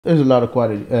There's a lot of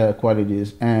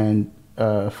qualities, and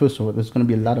first of all, there's going to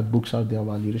be a lot of books out there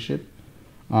about leadership.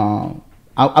 I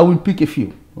will pick a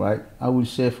few, right? I would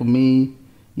say for me,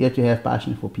 you have to have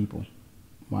passion for people,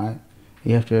 right?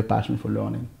 You have to have passion for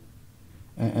learning,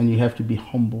 and you have to be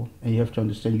humble, and you have to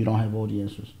understand you don't have all the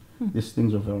answers. These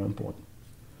things are very important.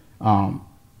 I'm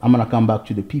going to come back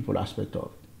to the people aspect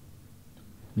of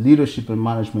it. Leadership and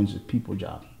management is a people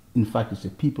job. In fact, it's a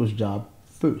people's job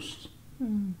first,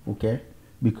 okay?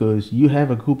 Because you have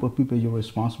a group of people you're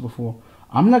responsible for.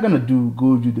 I'm not gonna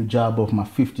go do the job of my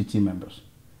 50 team members.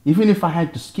 Even if I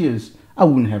had the skills, I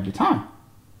wouldn't have the time,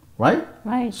 right?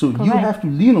 Right. So correct. you have to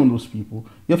lean on those people.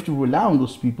 You have to rely on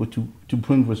those people to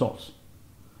bring results.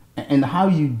 And how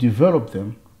you develop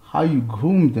them, how you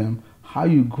groom them, how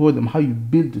you grow them, how you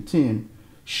build the team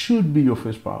should be your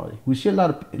first priority. We see a lot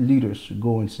of leaders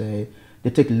go and say they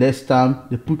take less time,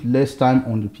 they put less time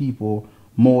on the people,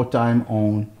 more time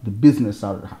on the business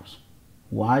side of the house.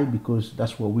 Why? Because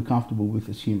that's what we're comfortable with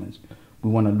as humans. We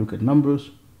want to look at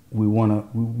numbers. We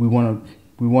want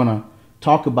to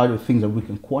talk about the things that we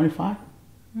can quantify,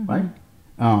 right?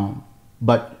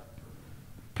 But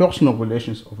personal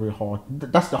relations are very hard.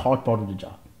 That's the hard part of the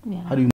job. Yeah. How do you